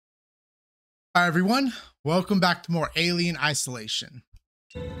Hi everyone, welcome back to more Alien Isolation.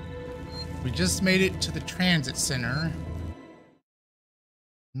 We just made it to the transit center.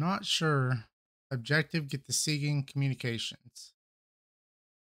 Not sure. Objective, get the Seegson Communications.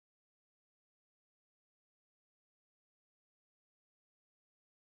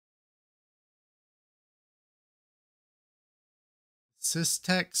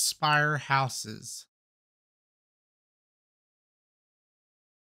 Systech Spire Houses.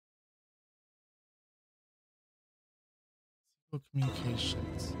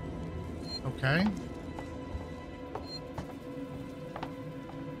 Communications. Okay.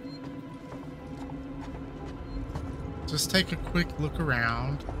 Just take a quick look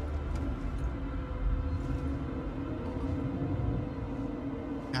around.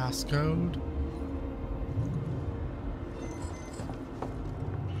 Passcode.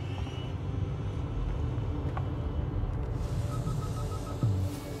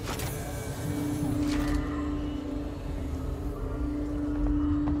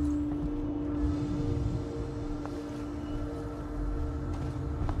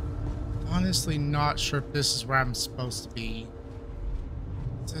 Honestly not sure if this is where I'm supposed to be.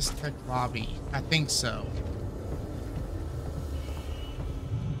 Is this tech lobby? I think so.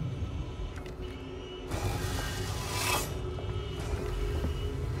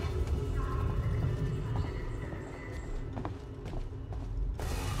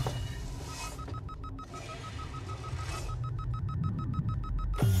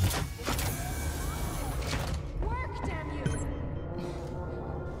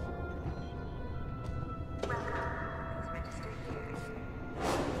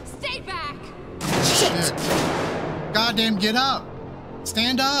 Goddamn, get up!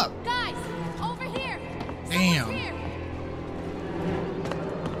 Stand up! Guys, over here! Damn. Here.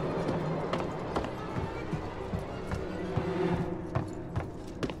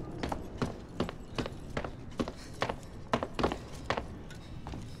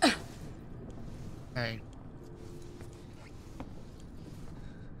 Hey.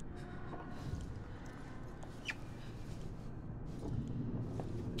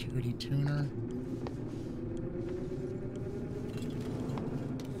 Security tuner.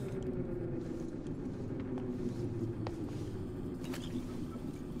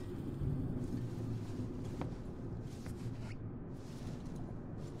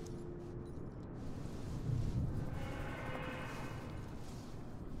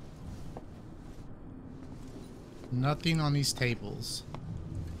 Nothing on these tables.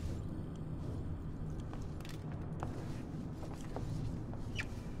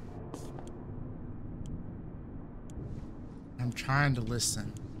 I'm trying to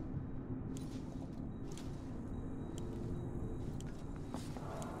listen.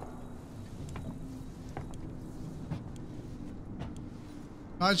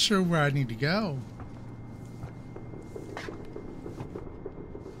 Not sure where I need to go.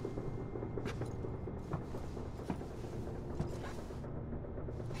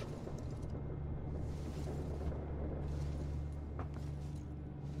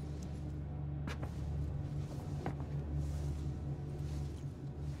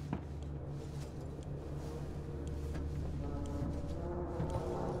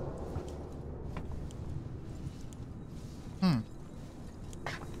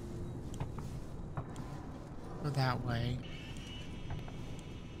 Go that way.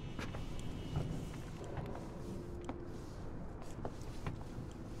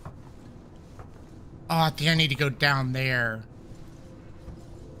 Oh, I think I need to go down there.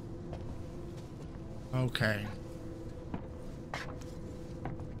 Okay.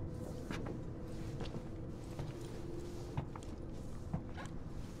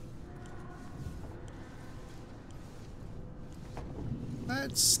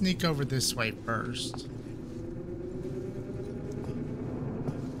 Let's sneak over this way first.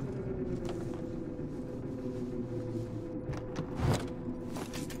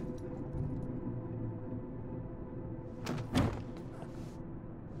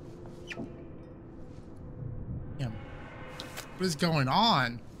 What is going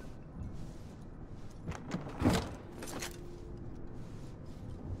on?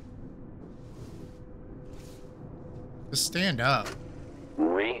 Just stand up.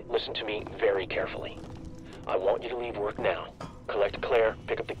 Listen to me very carefully. I want you to leave work now. Collect Claire,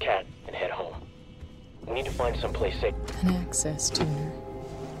 pick up the cat, and head home. We need to find someplace safe. An access tuner.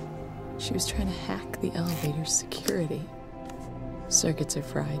 She was trying to hack the elevator's security. Circuits are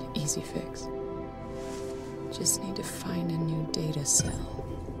fried, easy fix. Just need to find a new data cell.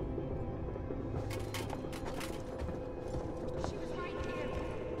 She was right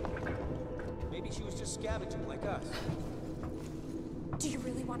here. Maybe she was just scavenging like us. Do you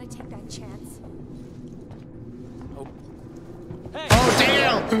really want to take that chance? Oh. Hey. Oh,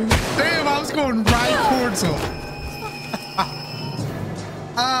 damn! Damn, I was going right towards him.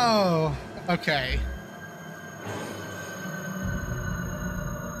 Oh, okay.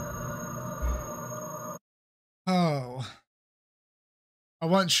 Oh. I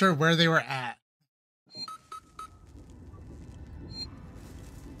wasn't sure where they were at.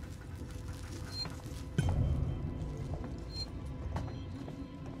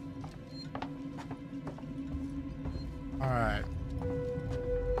 All right.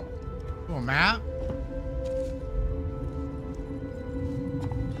 Cool map.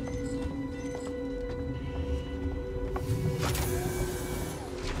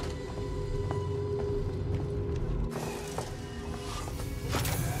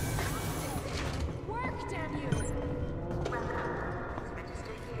 Work, damn you!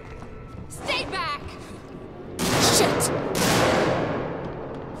 Stay back! Shit!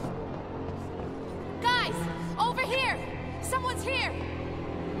 Guys, over here! Someone's here!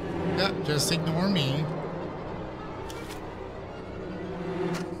 Yep, just ignore me.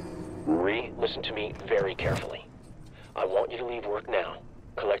 Listen to me very carefully. I want you to leave work now.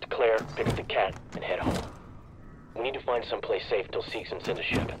 Collect Claire, pick up the cat, and head home. We need to find someplace safe till Seegson sends a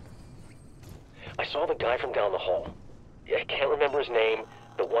ship. I saw the guy from down the hall. I can't remember his name.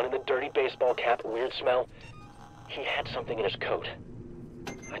 The one in the dirty baseball cap, weird smell. He had something in his coat.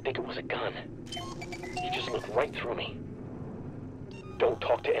 I think it was a gun. He just looked right through me. Don't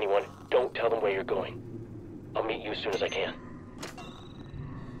talk to anyone. Don't tell them where you're going. I'll meet you as soon as I can.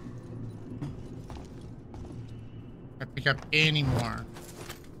 I pick up any more.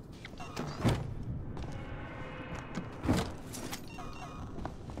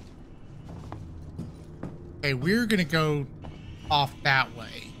 Okay, we're gonna go off that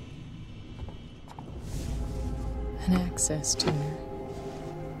way. An access tumor.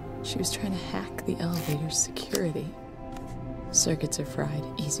 She was trying to hack the elevator's security. Circuits are fried,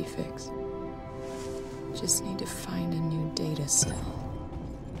 easy fix. Just need to find a new data cell.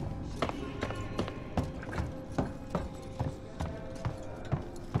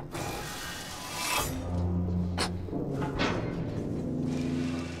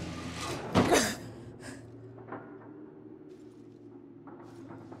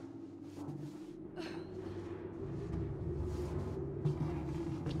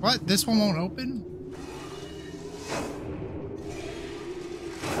 What? This one won't open?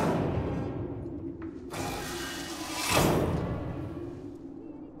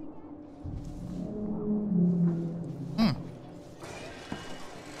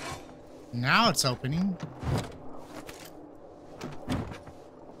 Now it's opening.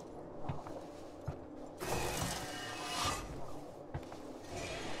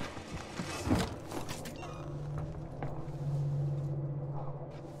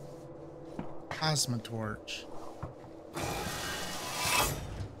 Plasma torch,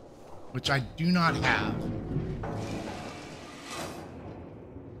 which I do not have.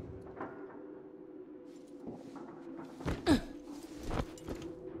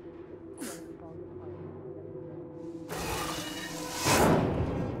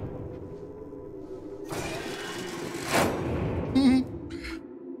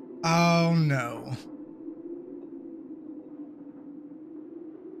 Oh no.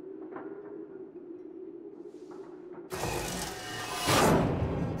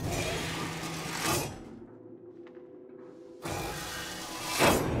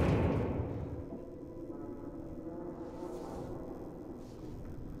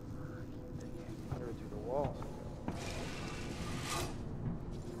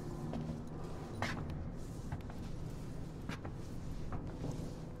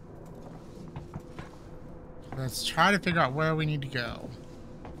 Let's try to figure out where we need to go.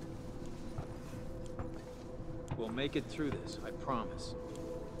 We'll make it through this, I promise.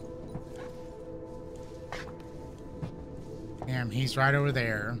 Damn, he's right over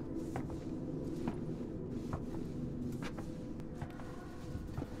there.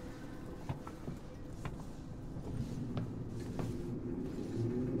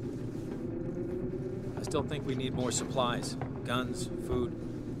 I still think we need more supplies. Guns, food,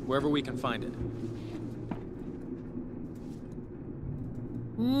 wherever we can find it.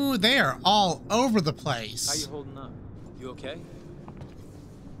 Ooh, they are all over the place. How you holding up? You okay?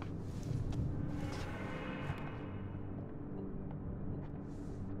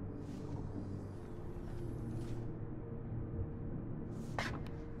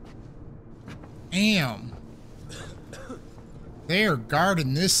 Damn. They are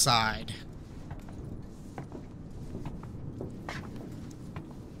guarding this side.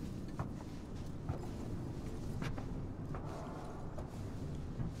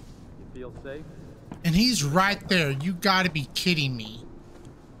 Feel safe? And he's right there. You gotta be kidding me.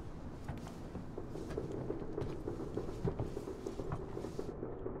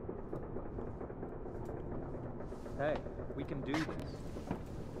 Hey, we can do this.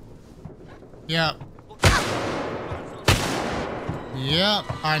 Yep. Yep,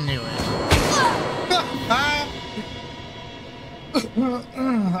 I knew it.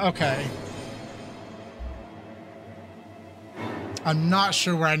 Okay. I'm not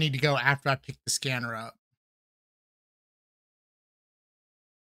sure where I need to go after I pick the scanner up.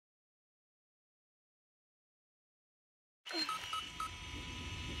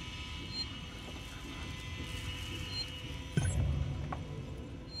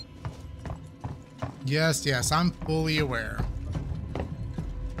 Yes, yes, I'm fully aware.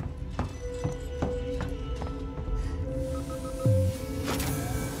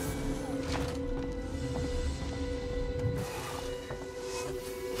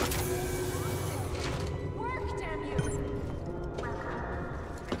 Work, damn you!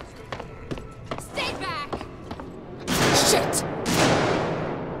 Stay back! Shit!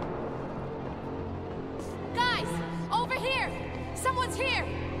 Guys, over here! Someone's here!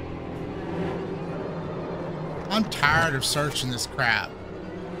 I'm tired of searching this crap.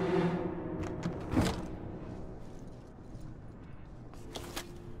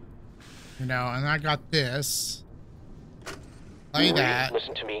 You know, and I got this. Play that.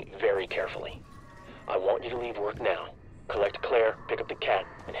 Listen to me very carefully. I want you to leave work now. Collect Claire, pick up the cat,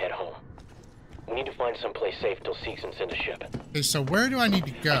 and head home. We need to find someplace safe till Seegson send a ship. Okay, so where do I need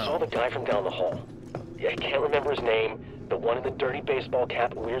to I saw go? the guy from down the hall. I can't remember his name. The one in the dirty baseball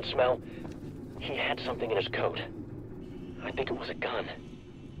cap, weird smell. He had something in his coat. I think it was a gun.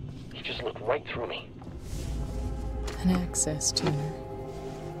 He just looked right through me. An access tuner.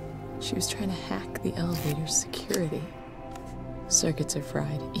 She was trying to hack the elevator's security. Circuits are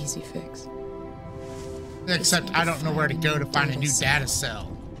fried, easy fix. Except I don't know where to go to find a new data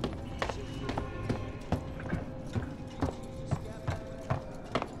cell.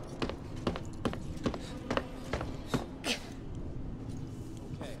 Okay.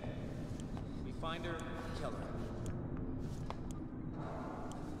 We find her, kill her.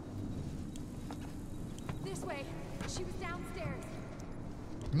 This way. She was downstairs.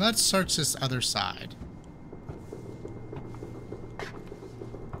 Let's search this other side.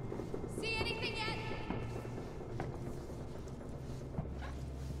 See anything yet?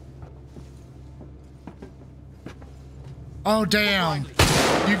 Oh, damn.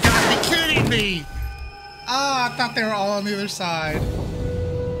 You gotta be kidding me. Ah, I thought they were all on the other side.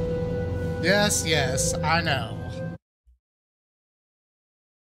 Yes, yes, I know.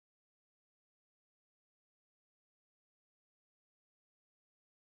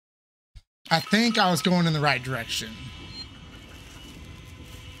 I think I was going in the right direction.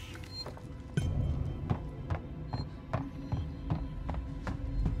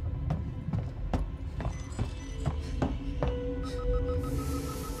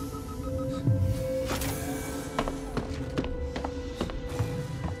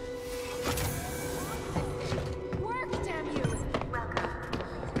 Work, damn you!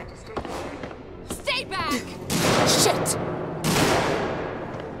 Stay back! Shit!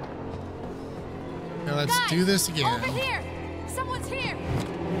 Okay, let's do this Over again. here! Someone's here!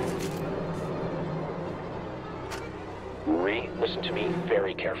 Marie, listen to me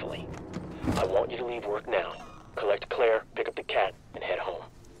very carefully. I want you to leave work now. Collect Claire, pick up the cat, and head home.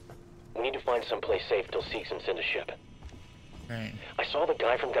 We need to find someplace safe till Seegson send a ship. Okay. I saw the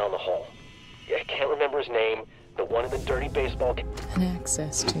guy from down the hall. I can't remember his name. The one in the dirty baseball cap. An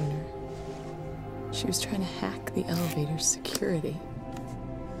access tuner. She was trying to hack the elevator's security.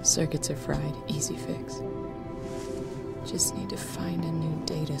 Circuits are fried, easy fix. Just need to find a new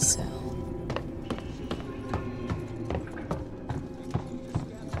data cell.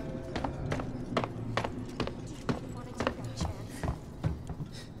 Want to take that chance?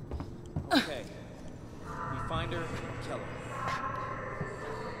 Okay. We find her, kill her.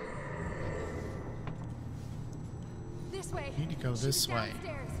 This way. Need to go She this was way.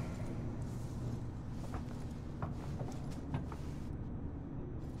 downstairs.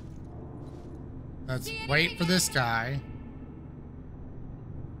 Let's wait for this guy.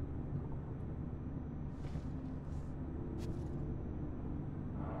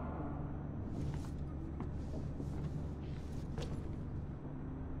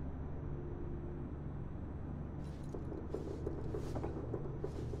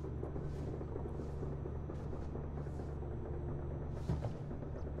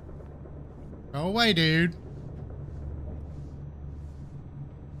 Go away, dude.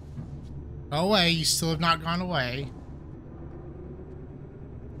 Go away. You still have not gone away.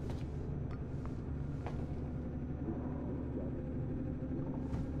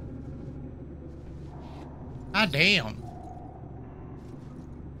 God damn.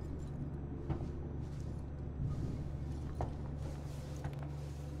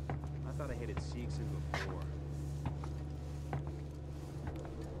 I thought I hated Seegson before.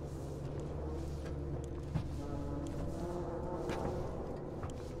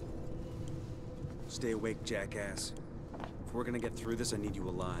 Stay awake, jackass. If we're gonna get through this, I need you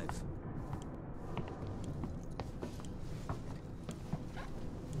alive.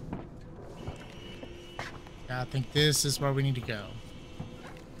 I think this is where we need to go.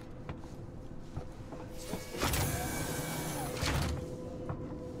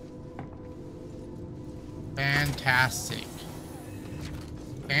 Fantastic.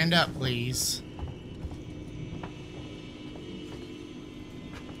 Stand up, please.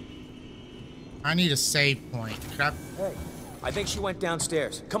 I need a save point. Hey, I think she went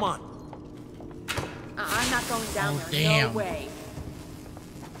downstairs. Come on. I'm not going down there. Damn. No way.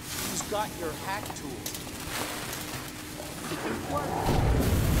 Who's got your hack tool?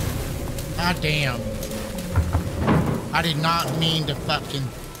 God damn. I did not mean to fucking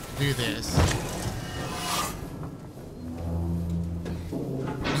do this.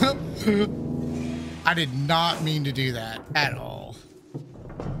 I did not mean to do that at all.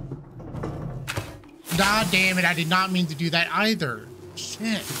 God damn it, I did not mean to do that either.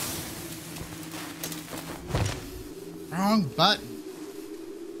 Shit. Wrong button.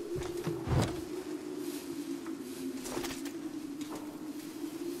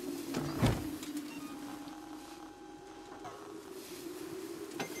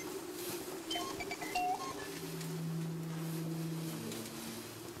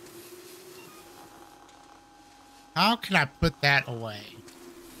 How can I put that away?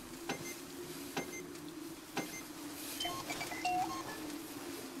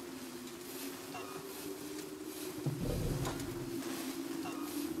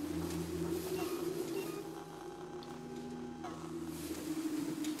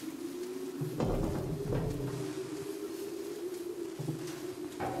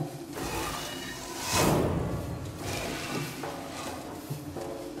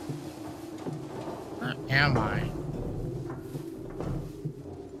 Where am I?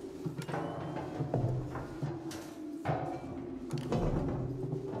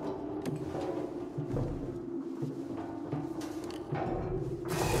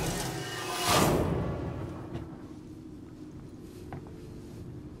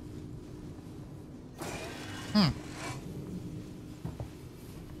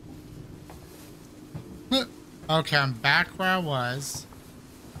 Okay, I'm back where I was.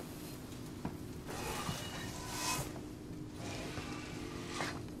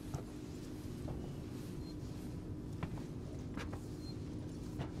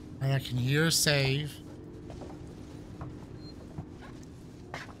 And I can hear a save.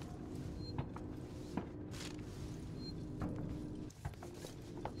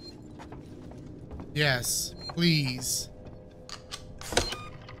 Yes, please.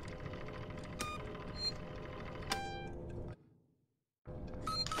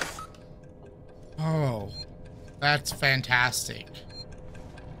 Oh, that's fantastic.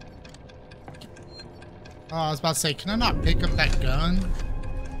 Oh, I was about to say, can I not pick up that gun?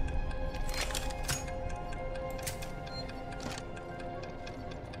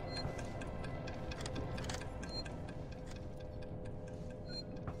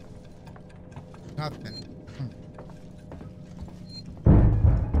 Nothing.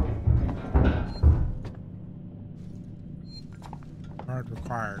 Card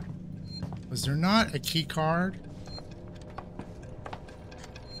required. Was there not a key card?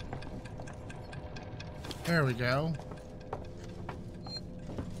 There we go.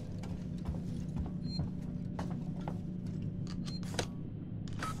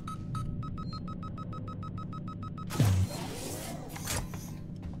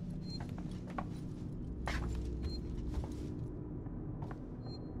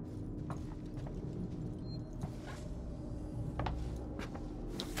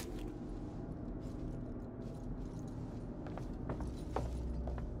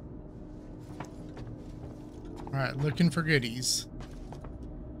 Alright, looking for goodies.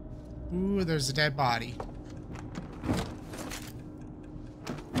 Ooh, there's a dead body.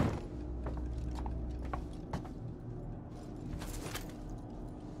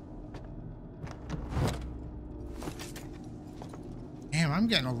 Damn, I'm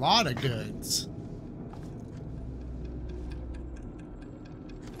getting a lot of goods.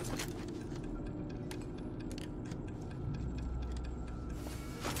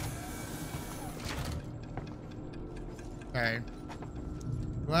 Okay.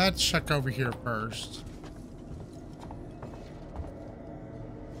 Let's check over here first.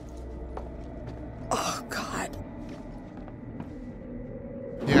 Oh, God.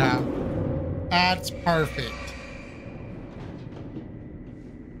 That's perfect.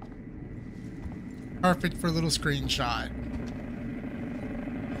 Perfect for a little screenshot.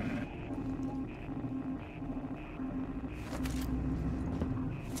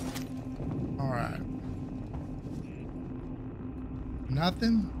 All right.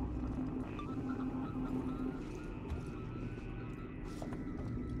 Nothing?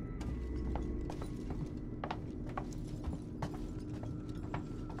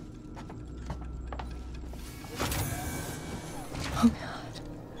 Oh God.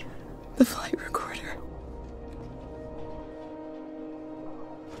 The flight recorder.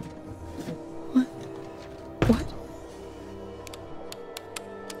 What? What?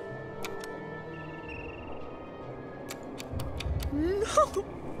 No!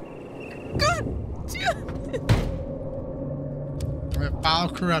 God damn it! File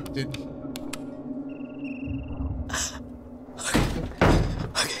corrupted.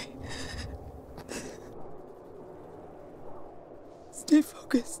 Okay. Stay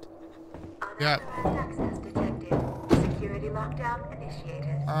focused. Yep. Access detected. Security lockdown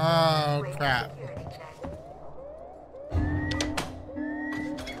initiated. Oh, Wait for crap. security check.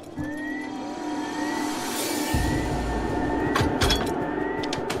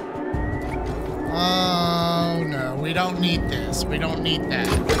 Oh, no. We don't need this. We don't need that.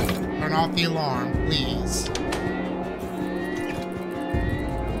 Turn off the alarm, please.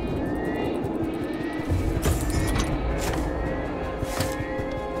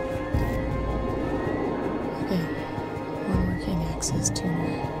 Okay. One working access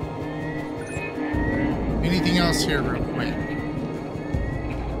tuner. Anything else here real quick?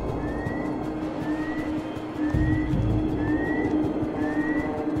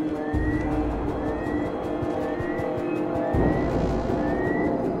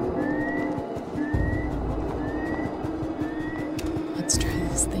 Let's try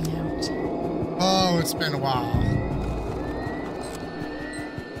this thing out. Oh, it's been a while.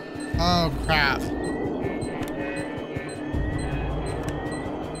 Oh, crap.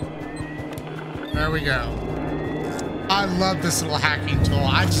 There we go. I love this little hacking tool.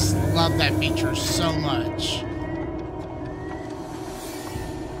 I just love that feature so much.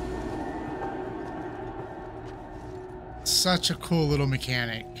 Such a cool little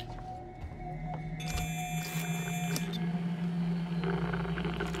mechanic.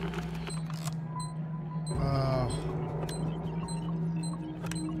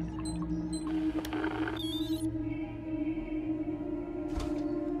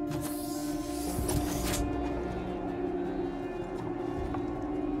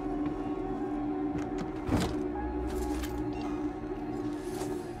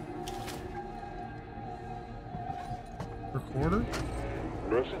 Recorder?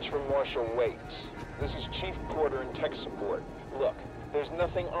 Message from Marshal Waits. This is Chief Porter in tech support. Look, there's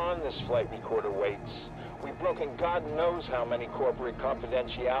nothing on this flight recorder, Waits. We've broken God knows how many corporate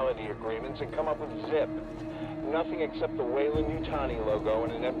confidentiality agreements and come up with zip. Nothing except the Weyland-Yutani logo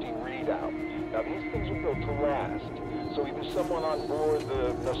and an empty readout. Now, these things are built to last. So either someone on board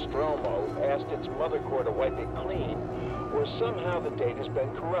the Nostromo asked its mother core to wipe it clean, or somehow the data's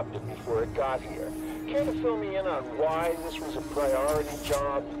been corrupted before it got here. Care to fill me in on why this was a priority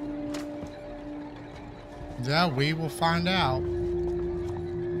job? Yeah, we will find out.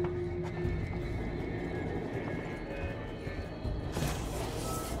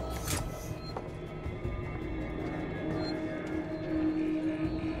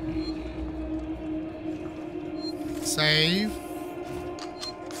 Save.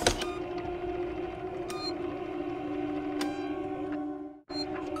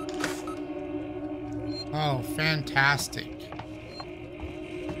 Oh, fantastic.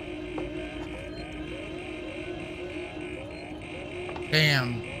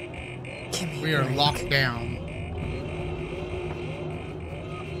 Damn. We are locked down.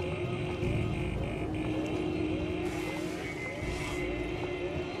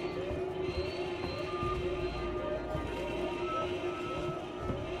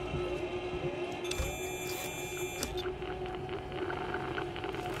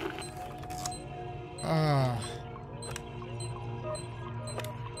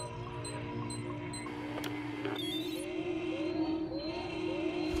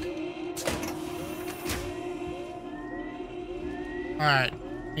 Alright.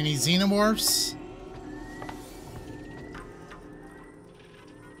 Any XenoMorphs?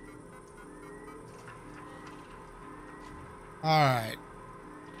 Alright.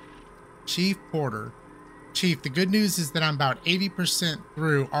 Chief Porter. Chief, the good news is that I'm about 80%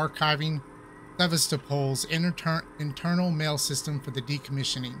 through archiving Sevastopol's internal mail system for the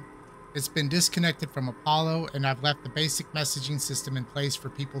decommissioning. It's been disconnected from Apollo, and I've left the basic messaging system in place for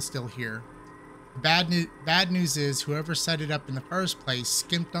people still here. Bad news is whoever set it up in the first place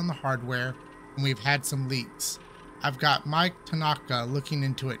skimped on the hardware, and we've had some leaks. I've got Mike Tanaka looking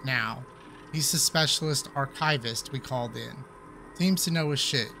into it now. He's the specialist archivist we called in. Seems to know his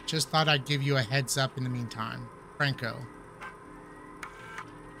shit. Just thought I'd give you a heads up in the meantime. Franco.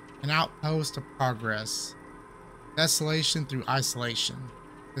 An outpost of progress. Desolation through isolation.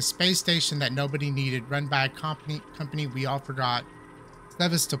 The space station that nobody needed, run by a company we all forgot,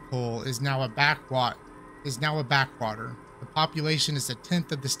 Sevastopol, is now a backwater. The population is a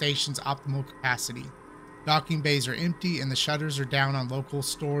tenth of the station's optimal capacity. Docking bays are empty and the shutters are down on local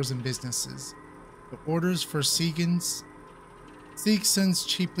stores and businesses. The orders for Seegson's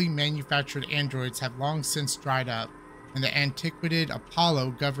cheaply manufactured androids have long since dried up, and the antiquated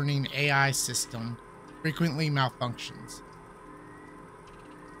Apollo governing AI system frequently malfunctions.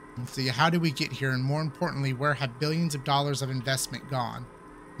 Let's see, how did we get here, and more importantly, where have billions of dollars of investment gone?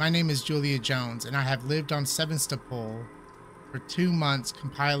 My name is Julia Jones, and I have lived on Sevastopol for 2 months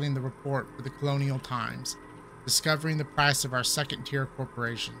compiling the report for the Colonial Times, discovering the price our second-tier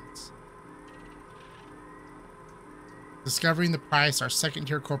corporations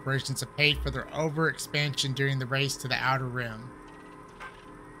have paid for their overexpansion during the race to the Outer Rim.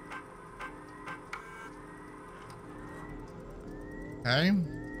 Okay.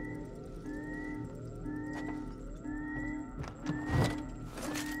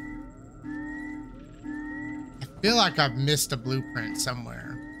 I feel like I've missed a blueprint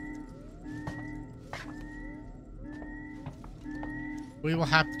somewhere. We will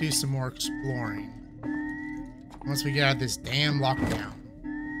have to do some more exploring once we get out of this damn lockdown.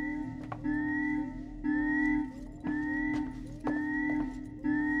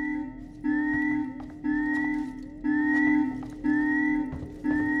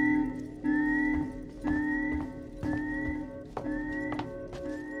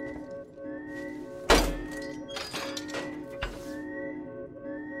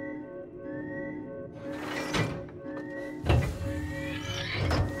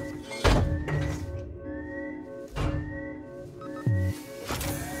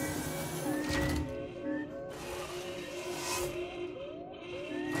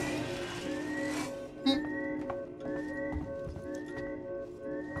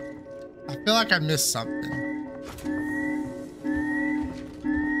 I feel like I missed something.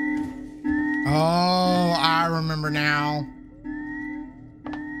 Oh, I remember now.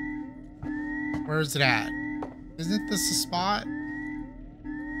 Where's it at? Isn't this the spot?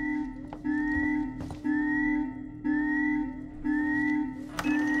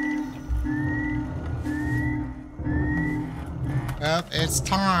 Yep, it's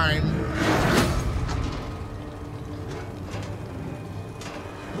time.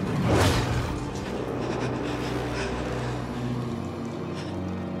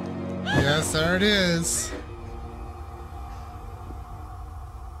 Yes, there it is.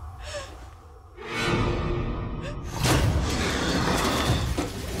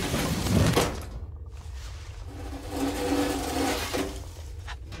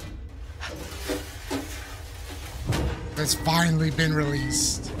 It's finally been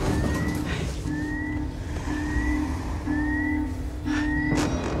released.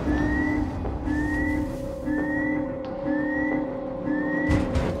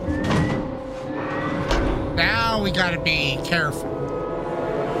 Now we gotta be careful.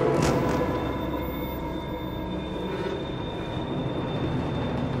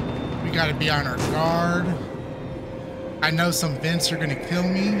 We gotta be on our guard. I know some vents are gonna kill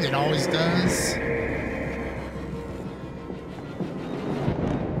me. It always does.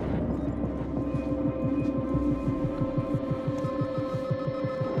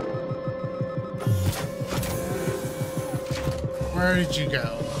 Where did you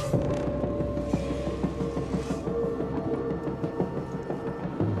go?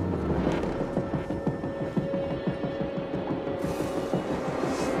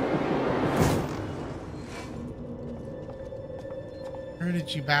 Where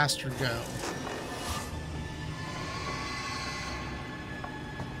did you bastard go?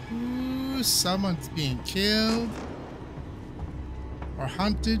 Ooh, someone's being killed or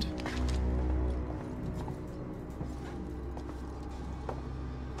hunted.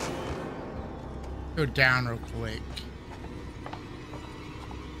 Go down real quick.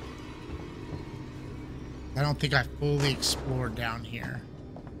 I don't think I fully explored down here.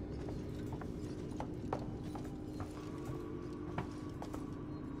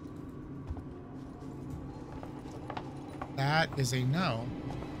 That is a no.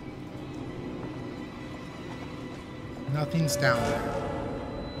 Nothing's down there.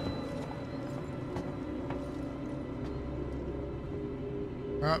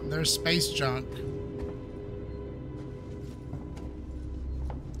 Oh, there's space junk.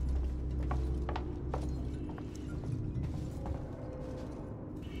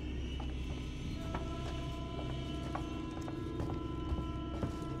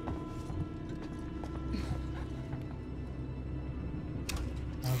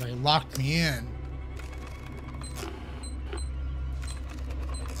 Oh, they locked me in.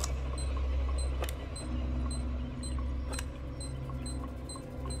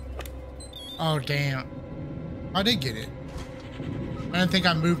 Oh, damn. I did get it. I didn't think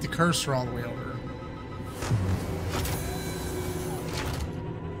I moved the cursor all the way over.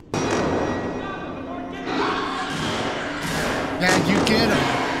 Yeah, you get him.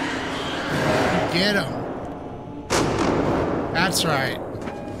 You get him. That's right.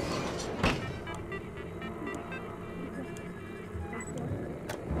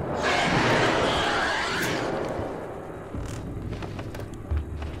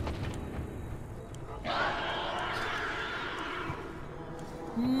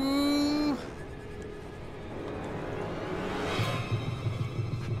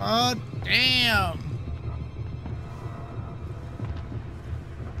 Oh, damn.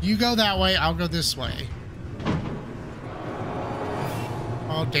 You go that way, I'll go this way.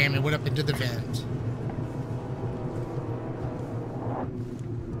 Oh, damn, it went up into the vent.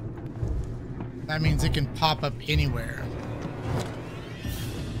 That means it can pop up anywhere.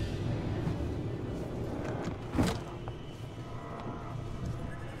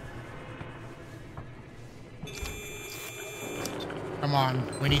 Come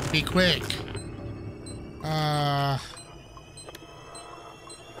on, we need to be quick.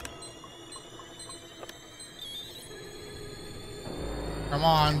 Come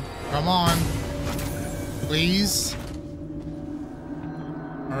on, come on. Please.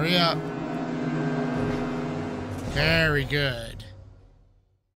 Hurry up. Very good.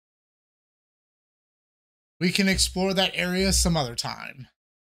 We can explore that area some other time.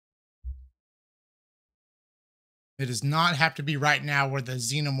 It does not have to be right now where the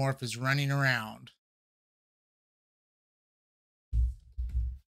xenomorph is running around.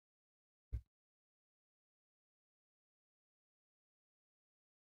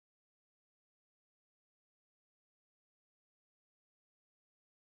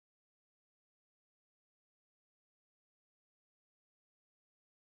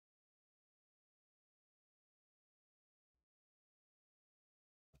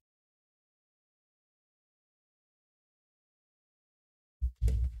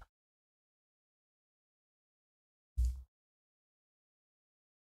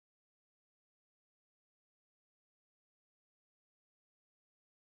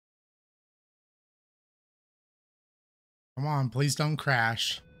 Come on, please don't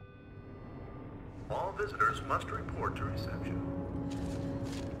crash. All visitors must report to reception.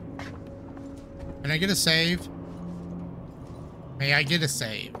 Can I get a save? May I get a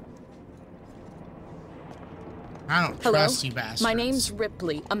save? I don't trust you bastards. My name's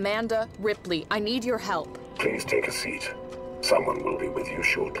Ripley, Amanda Ripley. I need your help. Please take a seat. Someone will be with you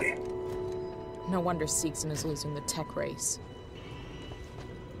shortly. No wonder Seegson is losing the tech race.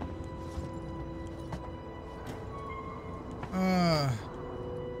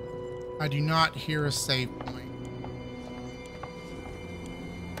 I do not hear a save point.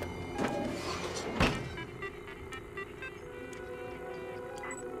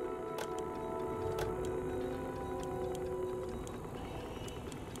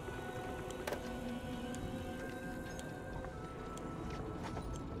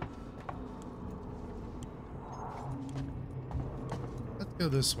 Let's go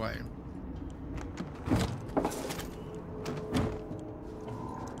this way.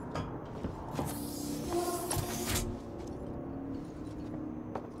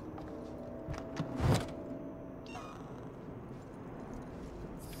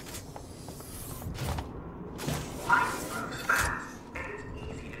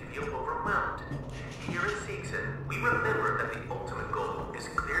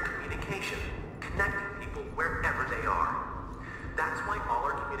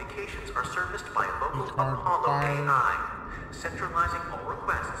 Centralizing all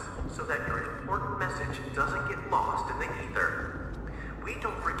requests so that your important message doesn't get lost in the ether. We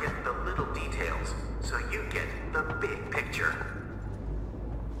don't forget the little details, so you get the big picture.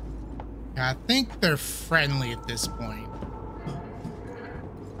 I think they're friendly at this point.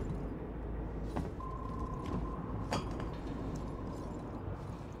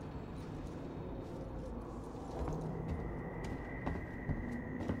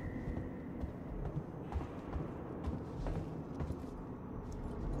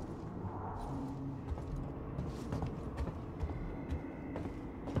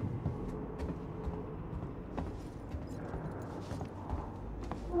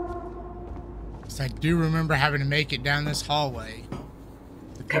 I do remember having to make it down this hallway.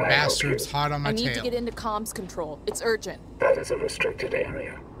 The two bastards hot on my tail. I need to get into comms control. It's urgent. That is a restricted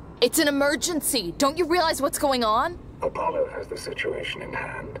area. It's an emergency. Don't you realize what's going on? Apollo has the situation in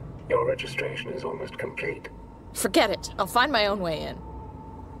hand. Your registration is almost complete. Forget it. I'll find my own way in.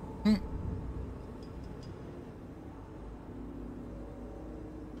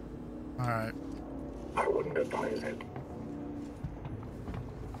 Alright. I wouldn't advise it.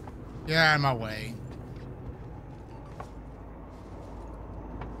 Get out of my way.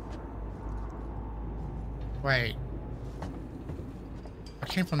 Wait. I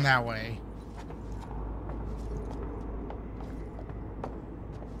came from that way.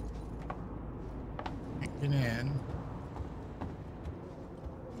 Get in.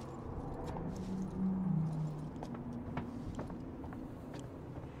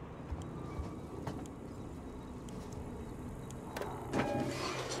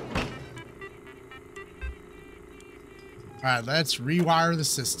 Alright, let's rewire the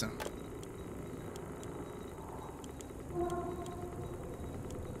system.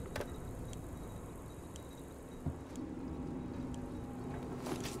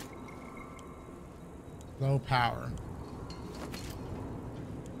 Low power.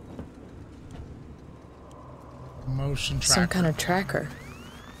 Motion tracker. Some kind of tracker.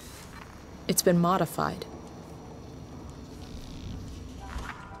 It's been modified.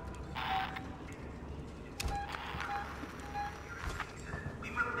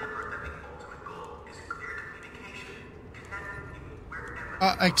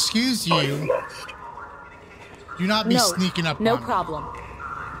 Excuse you. Do not be sneaking up on me. No problem.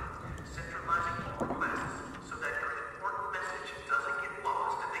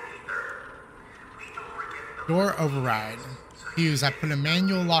 Door override. Fuse, I put a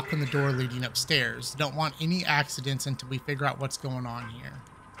manual lock on the door leading upstairs. Don't want any accidents until we figure out what's going on here.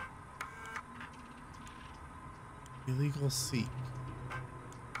 Illegal seek.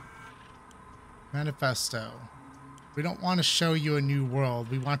 Manifesto. We don't want to show you a new world.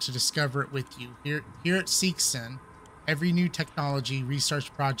 We want to discover it with you. Here at Seegson, every new technology,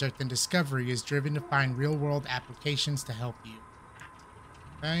 research project, and discovery is driven to find real-world applications to help you.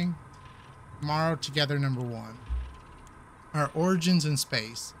 Okay? Tomorrow Together #1. Our origins in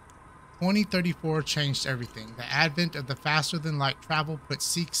space. 2034 changed everything. The advent of the faster-than-light travel put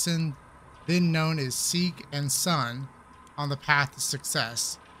Seegson, then known as Seeg and Son, on the path to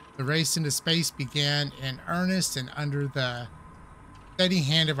success. The race into space began in earnest and under the steady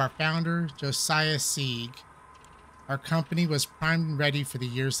hand of our founder, Josiah Seeg. Our company was primed and ready for the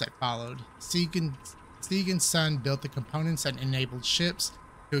years that followed. Seeg and Son built the components that enabled ships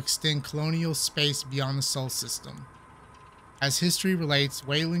to extend colonial space beyond the Sol system. As history relates,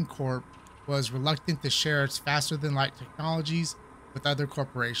 Weyland Corp was reluctant to share its faster-than-light technologies with other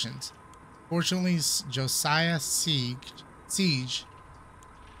corporations. Fortunately, Josiah Seeg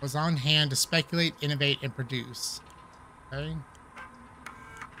was on hand to speculate, innovate, and produce. Okay.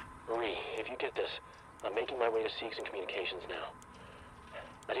 Marie, if you get this, I'm making my way to Seegson Communications now.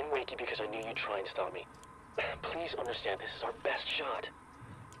 I didn't wake you because I knew you'd try and stop me. Please understand, this is our best shot.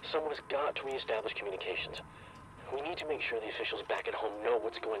 Someone has got to reestablish communications. We need to make sure the officials back at home know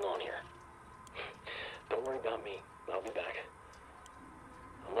what's going on here. Don't worry about me. I'll be back.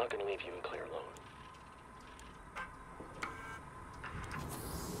 I'm not going to leave you and Claire alone.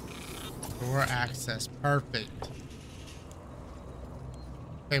 Door access. Perfect.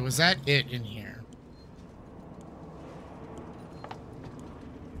 Okay, was that it in here?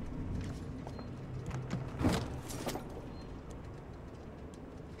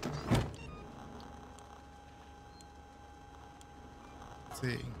 Let's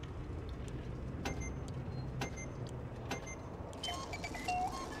see.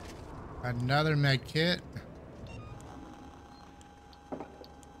 Another med kit.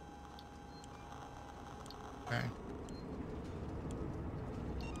 Okay.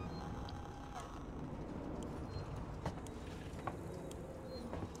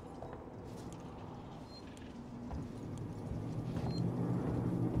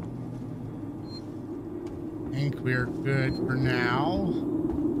 I think we're good for now.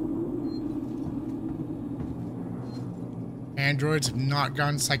 Androids have not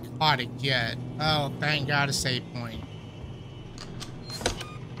gone psychotic yet. Oh, thank God, a save point.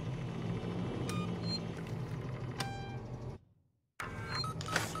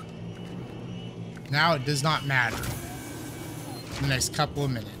 Now it does not matter. In the next couple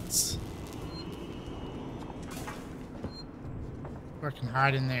of minutes. I can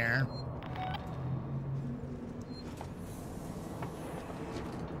hide in there.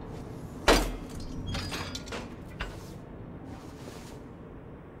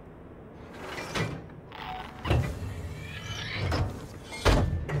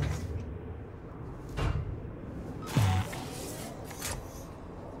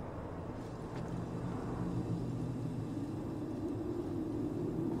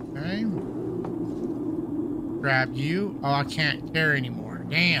 Okay. Grab you. Oh, I can't carry anymore.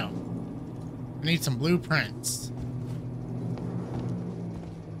 Damn. I need some blueprints.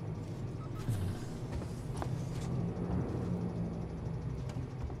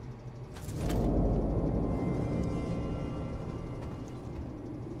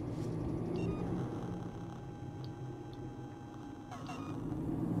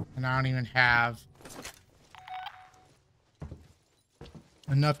 And I don't even have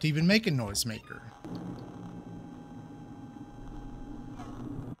enough to even make a noisemaker.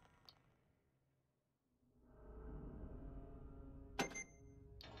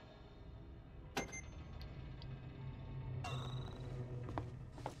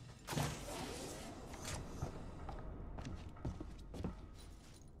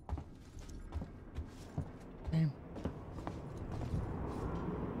 Okay.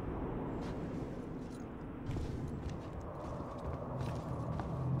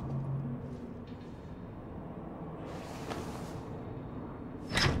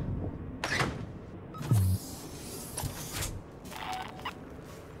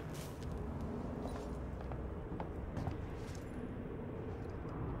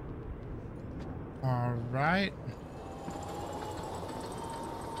 All right.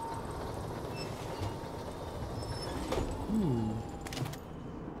 Ooh.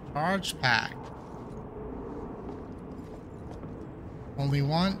 Charge pack. Only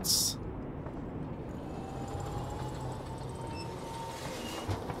once.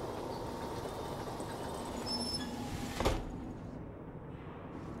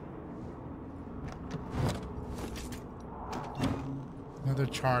 Another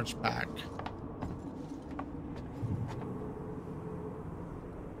charge pack.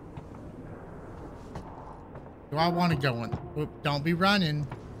 Do I want to go in? Oop, don't be running.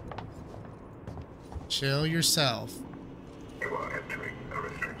 Chill yourself. You are entering a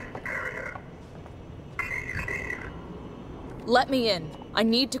restricted area. Please leave. Let me in. I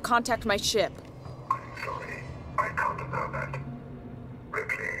need to contact my ship. I'm sorry. I can't allow that.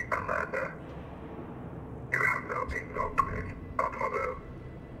 Ripley, Amanda. You have now been logged with Apollo.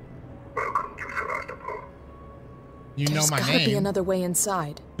 Welcome to Sevastopol. You know my name. There's gotta be another way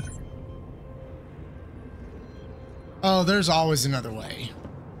inside. Oh, there's always another way.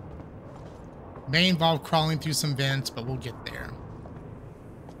 May involve crawling through some vents, but we'll get there.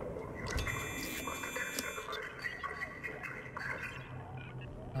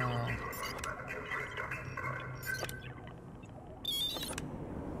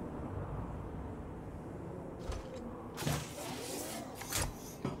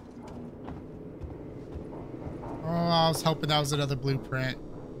 Oh, I was hoping that was another blueprint.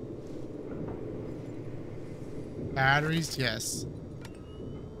 Batteries, yes.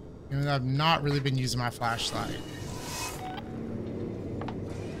 Even though I've not really been using my flashlight.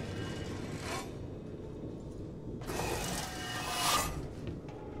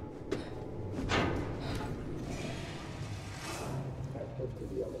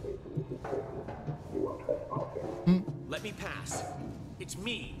 Let me pass. It's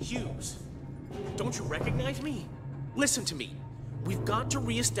me, Hughes. Don't you recognize me? Listen to me. We've got to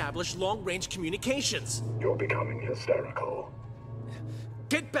re-establish long-range communications. You're becoming hysterical.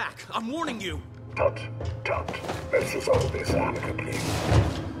 Get back! I'm warning you! Tut, tut. Let's resolve this amicably.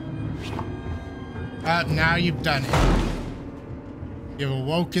 Now you've done it. You've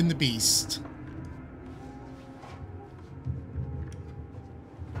awoken the beast.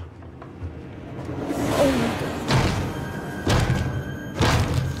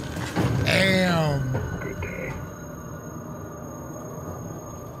 Damn. Good day.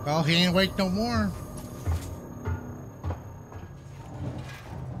 Well, he ain't awake no more.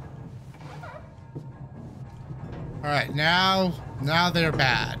 Alright, now they're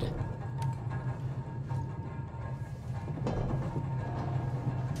bad.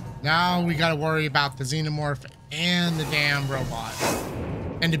 Now we gotta worry about the XenoMorph and the damn robot.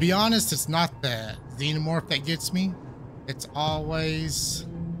 And to be honest, it's not the XenoMorph that gets me. It's always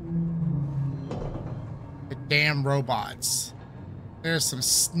the damn robots. There's some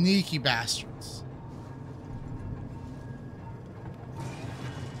sneaky bastards.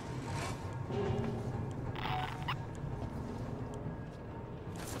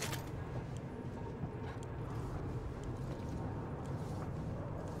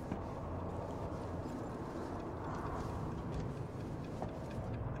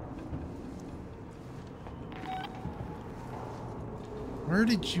 Where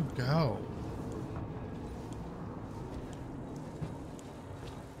did you go?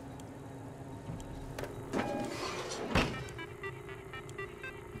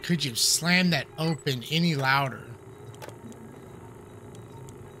 Could you slam that open any louder?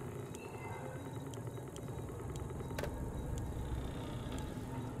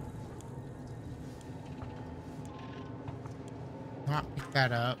 not pick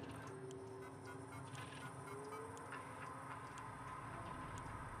that up.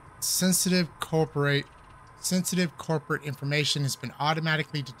 Sensitive corporate information has been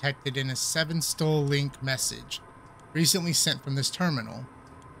automatically detected in a Sevastopol link message recently sent from this terminal.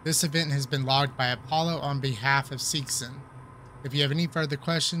 This event has been logged by Apollo on behalf of Seegson. If you have any further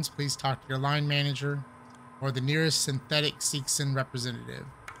questions, please talk to your line manager or the nearest synthetic Seegson representative.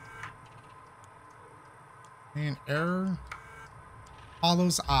 And error.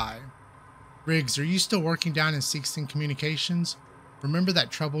 Apollo's Eye. Riggs, are you still working down in Seegson Communications? Remember that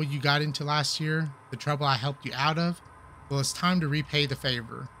trouble you got into last year? The trouble I helped you out of? Well, it's time to repay the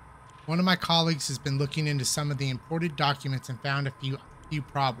favor. One of my colleagues has been looking into some of the imported documents and found a few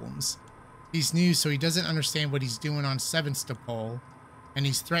problems. He's new, so he doesn't understand what he's doing on Sevastopol, and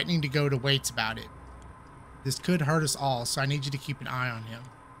he's threatening to go to Waits about it. This could hurt us all, so I need you to keep an eye on him.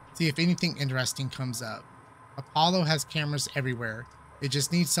 See if anything interesting comes up. Apollo has cameras everywhere. It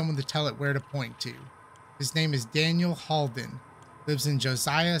just needs someone to tell it where to point to. His name is Daniel Halden. Lives in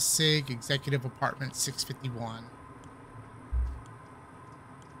Josiah Sig Executive Apartment 651.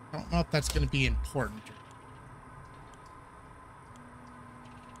 I don't know if that's going to be important.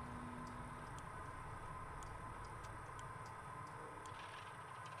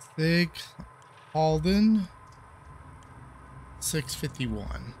 Sig Halden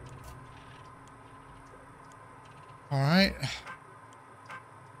 651. All right.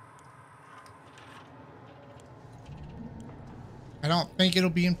 I don't think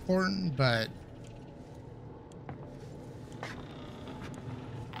it'll be important, but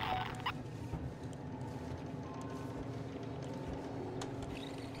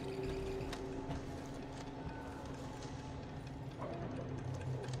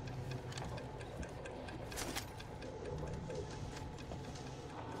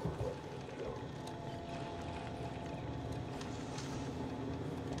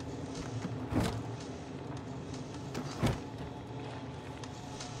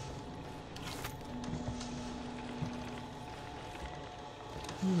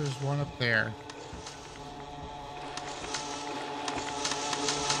ooh, there's one up there.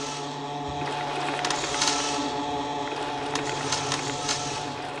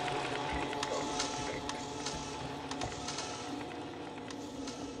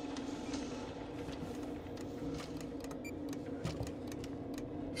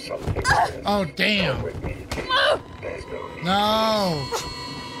 Oh, damn. No.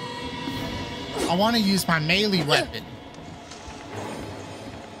 I want to use my melee weapon.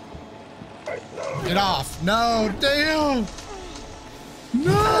 Get off. No, damn.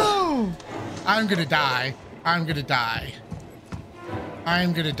 No. I'm gonna die. I'm gonna die.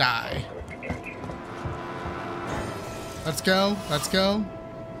 I'm gonna die. Let's go. Let's go.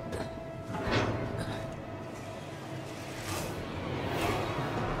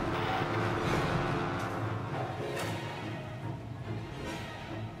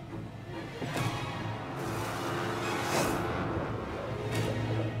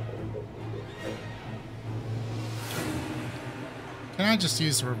 Can I just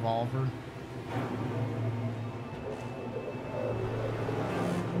use a revolver?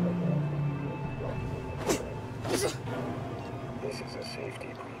 This is a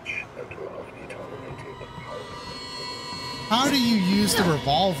safety breach that will not be tolerated. How do you use the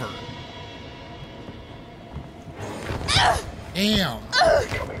revolver? Damn.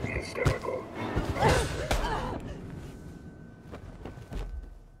 Becoming hysterical.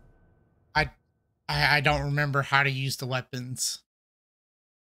 I don't remember how to use the weapons.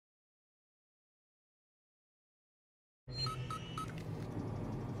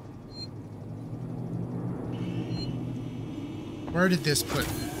 Where did this put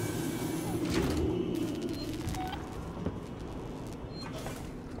me?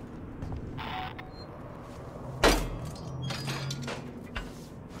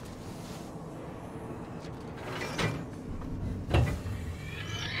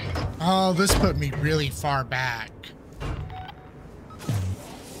 Oh, this put me really far back.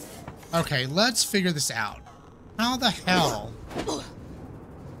 Okay, let's figure this out. How the hell?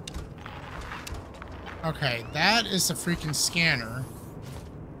 Okay, that is a freaking scanner.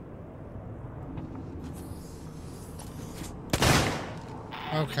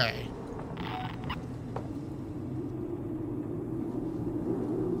 Okay.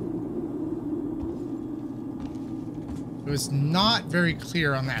 It was not very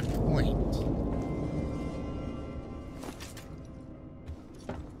clear on that point.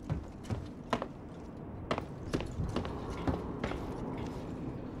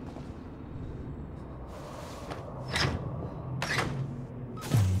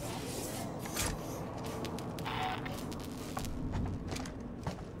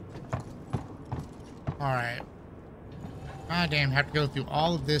 Alright. God damn, have to go through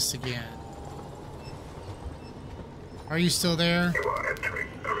all of this again. Are you still there? You are entering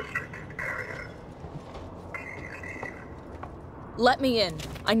a restricted area. Please leave. Let me in.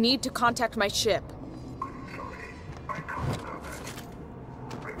 I need to contact my ship. Sorry, I can't allow that.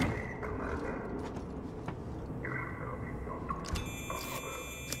 Ripley, Amanda. You have now been knocked off.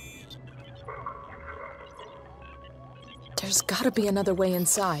 Welcome to Sevastopol. There's gotta be another way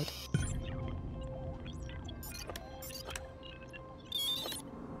inside.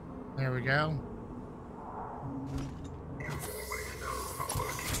 There we go.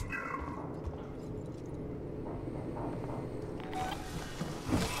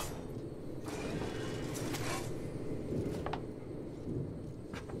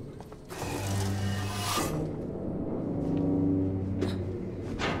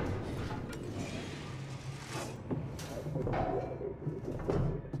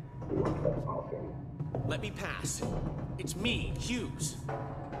 Let me pass. It's me, Hughes.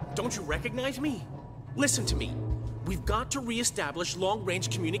 Don't you recognize me? Listen to me. We've got to re-establish long-range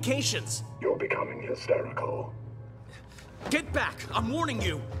communications. You're becoming hysterical. Get back! I'm warning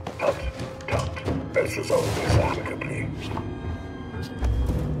you! Tut, tut. Let's resolve this amicably.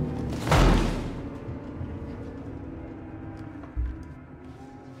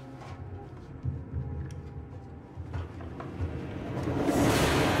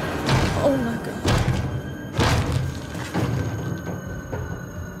 Oh my god.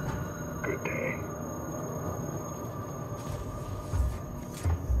 Good day.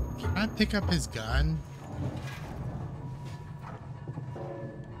 Can I pick up his gun?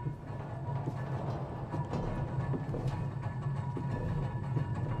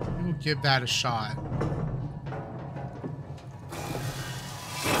 We'll give that a shot.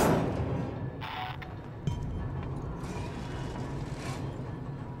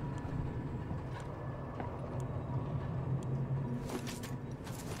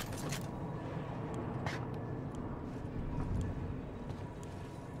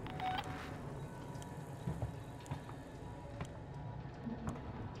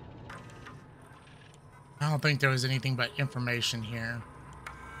 I don't think there was anything but information here.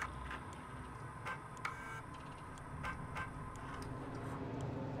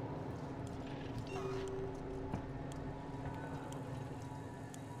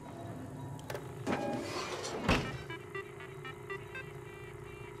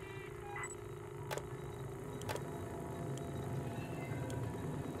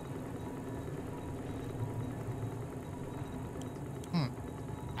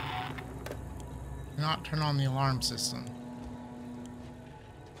 Not turn on the alarm system.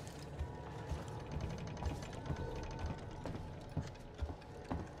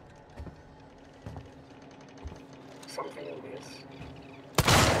 Something in this.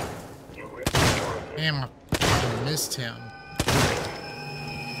 Damn, I missed him.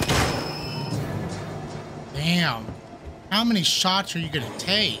 Damn. How many shots are you gonna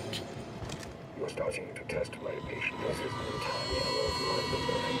take? You're starting to test my patience. This is entirely out.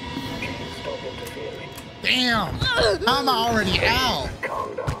 Stop interfering. Damn! I'm already out!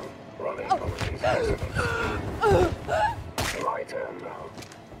 Calm down. Running from these accidents. My turn now.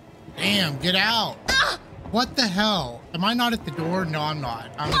 Damn, get out! What the hell? Am I not at the door? No, I'm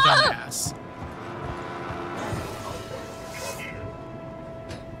not. I'm a dumbass.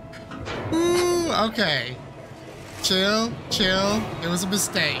 Ooh, okay. Chill, chill. It was a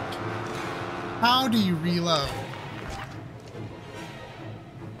mistake. How do you reload?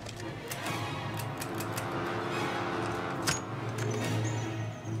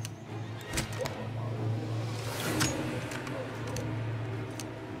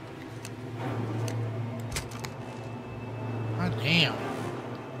 God damn.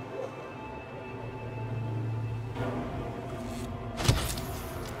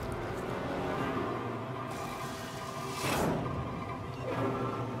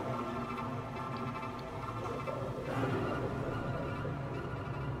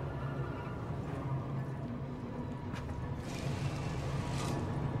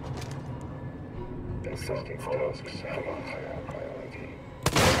 Existing tasks have a higher priority.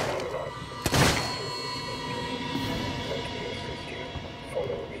 Let me assist you.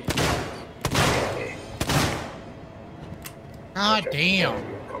 Follow me. God damn.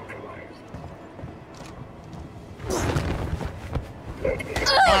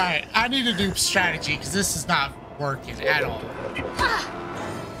 Alright, I need to do strategy because this is not working at all.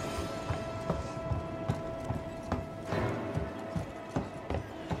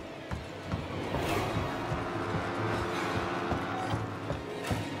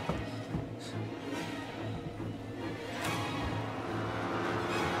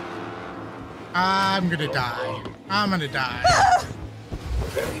 I'm gonna die. I'm gonna die.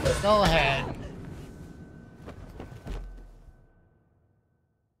 Go ahead.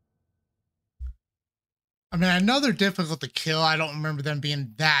 I mean, I know they're difficult to kill. I don't remember them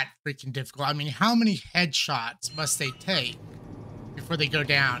being that freaking difficult. I mean, how many headshots must they take before they go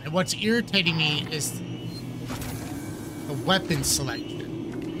down? And what's irritating me is the weapon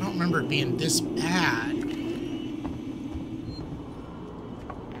selection. I don't remember it being this bad.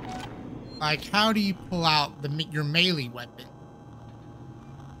 Like, how do you pull out your melee weapon?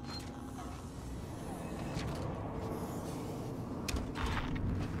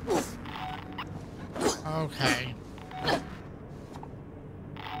 Okay.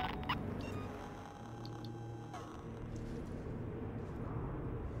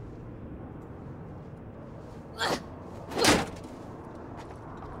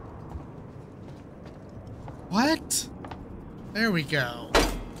 What? There we go.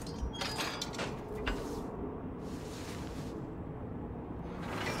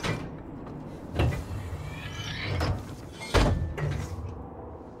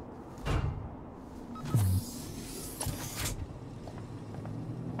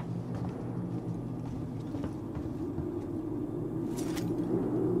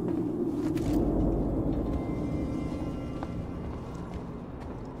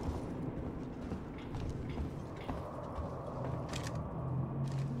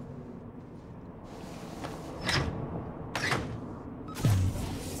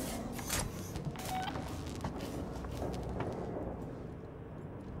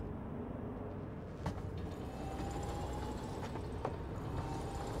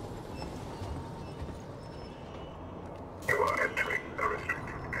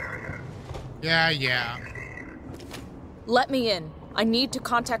 Yeah. Let me in. I need to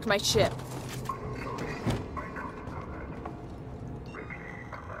contact my ship.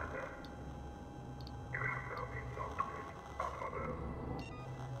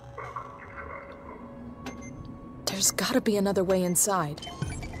 There's gotta be another way inside.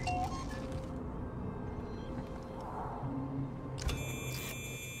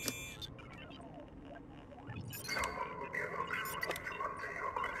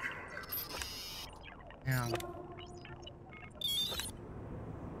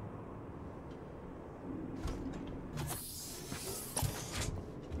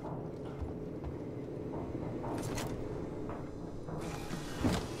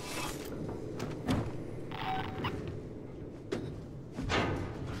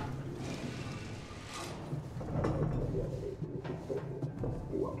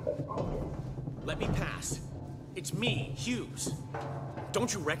 Let me pass. It's me, Hughes.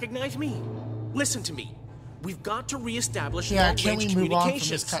 Don't you recognize me? Listen to me. We've got to reestablish long-range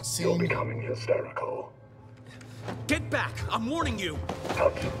communications. You're becoming hysterical. Get back! I'm warning you!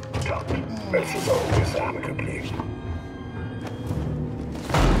 Tut. Let's resolve this amicably.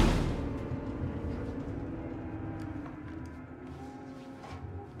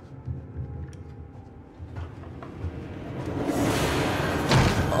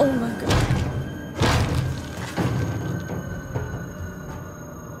 Oh my god.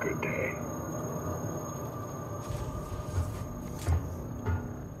 Good day.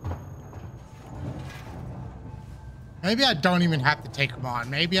 Maybe I don't even have to take them on.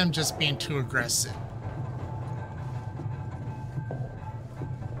 Maybe I'm just being too aggressive.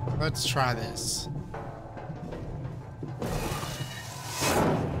 Let's try this.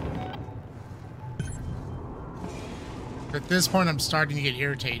 At this point, I'm starting to get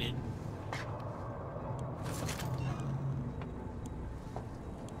irritated.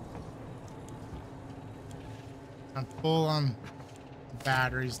 I'm full on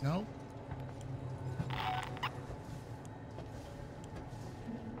batteries. Nope.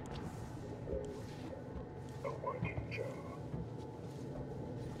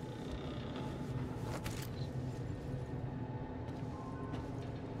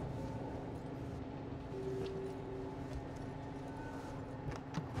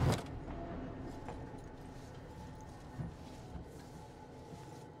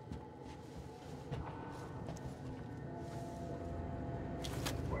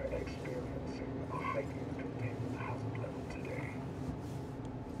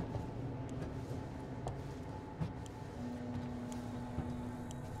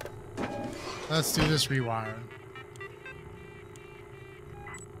 Let's do this rewire.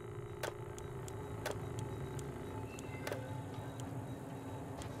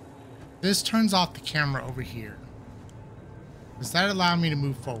 This turns off the camera over here. Does that allow me to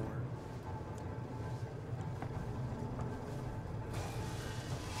move forward?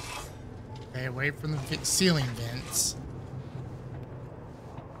 Okay, away from the ceiling vents.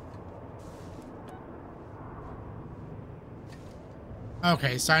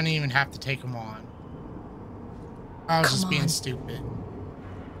 Okay, so I didn't even have to take them on. I was just being stupid.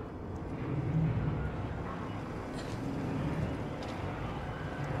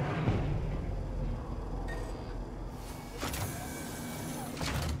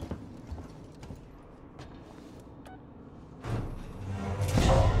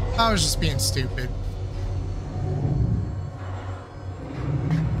 I was just being stupid.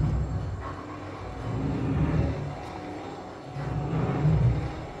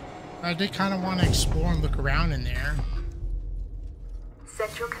 I did kind of want to explore and look around in there.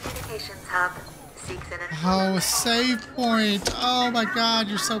 Central Communications Hub. Seegson and Oh, a save point. Oh my god,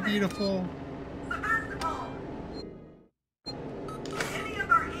 you're so beautiful. Sevastopol! Any of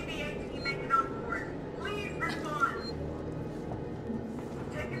our EVA team make it on board. Please respond.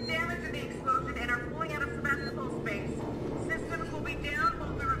 Taken damage in the explosion and are pulling out of Sevastopol space. Systems will be down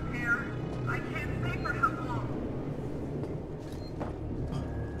while we repair. I can't say for how long.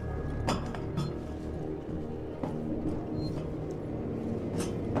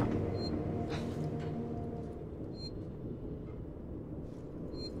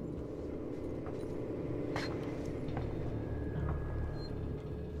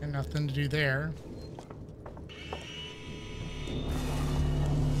 Nothing to do there.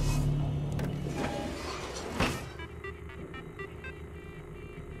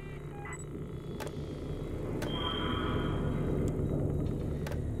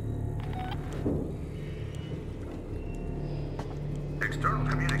 External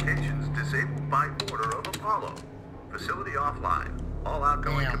communications disabled by order of Apollo. Facility offline. All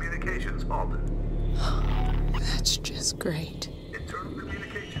outgoing communications halted. That's just great. Internal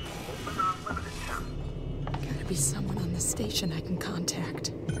communications open on limited channels. Gotta be someone on the station I can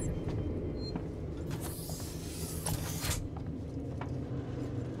contact.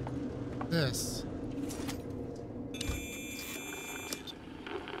 This.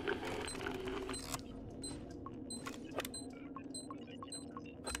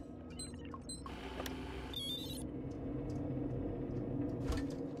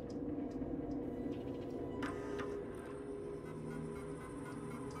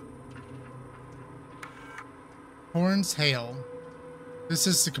 Torrens hail. This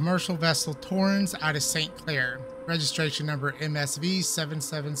is the commercial vessel Torrens out of St. Clair. Registration number MSV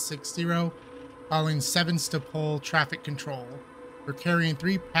 7760. Calling Sevastopol traffic control. We're carrying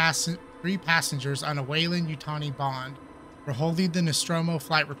three passengers on a Weyland-Yutani bond. We're holding the Nostromo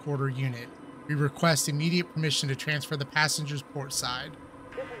flight recorder unit. We request immediate permission to transfer the passengers port side.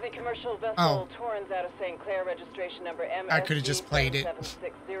 This is the commercial vessel Torrens out of St. Clair, registration number MSV I could have just played it.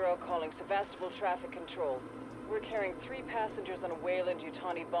 7760, calling Sevastopol traffic control. We're carrying three passengers on a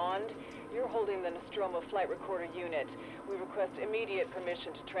Weyland-Yutani bond. You're holding the Nostromo flight recorder unit. We request immediate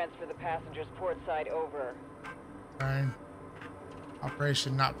permission to transfer the passengers port side over. Okay.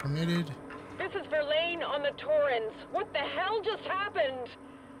 Operation not permitted. This is Verlaine on the Torrens. What the hell just happened?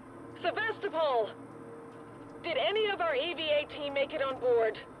 Sevastopol! Did any of our EVA team make it on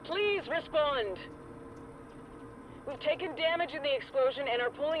board? Please respond. We've taken damage in the explosion and are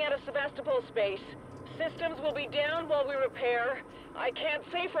pulling out of Sevastopol space. Systems will be down while we repair. I can't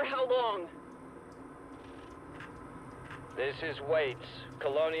say for how long. This is Waits,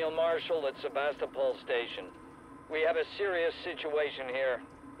 Colonial Marshal at Sevastopol Station. We have a serious situation here.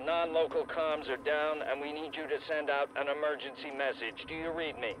 Non-local comms are down, and we need you to send out an emergency message. Do you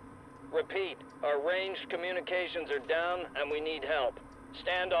read me? Repeat, our ranged communications are down, and we need help.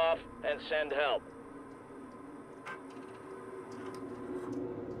 Stand off and send help.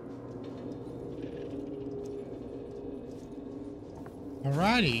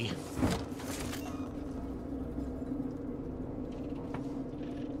 Alrighty.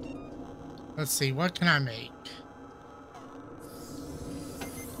 Let's see, what can I make?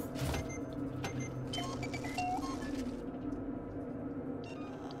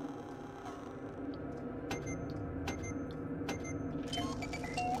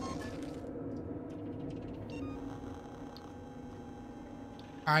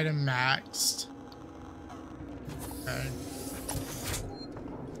 Item maxed. Okay.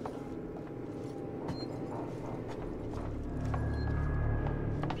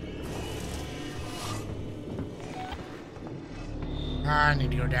 I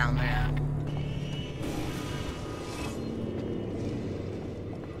need to go down there.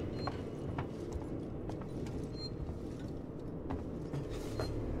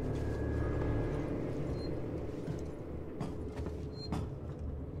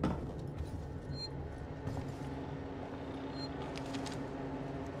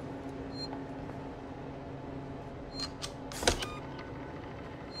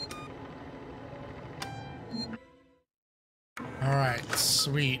 All right.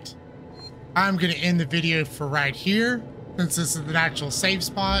 sweet. I'm going to end the video for right here, since this is the actual save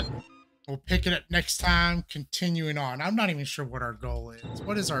spot. We'll pick it up next time, continuing on. I'm not even sure what our goal is.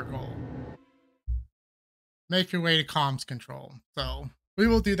 What is our goal? Make your way to comms control. So we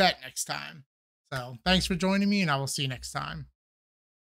will do that next time. So thanks for joining me, and I will see you next time.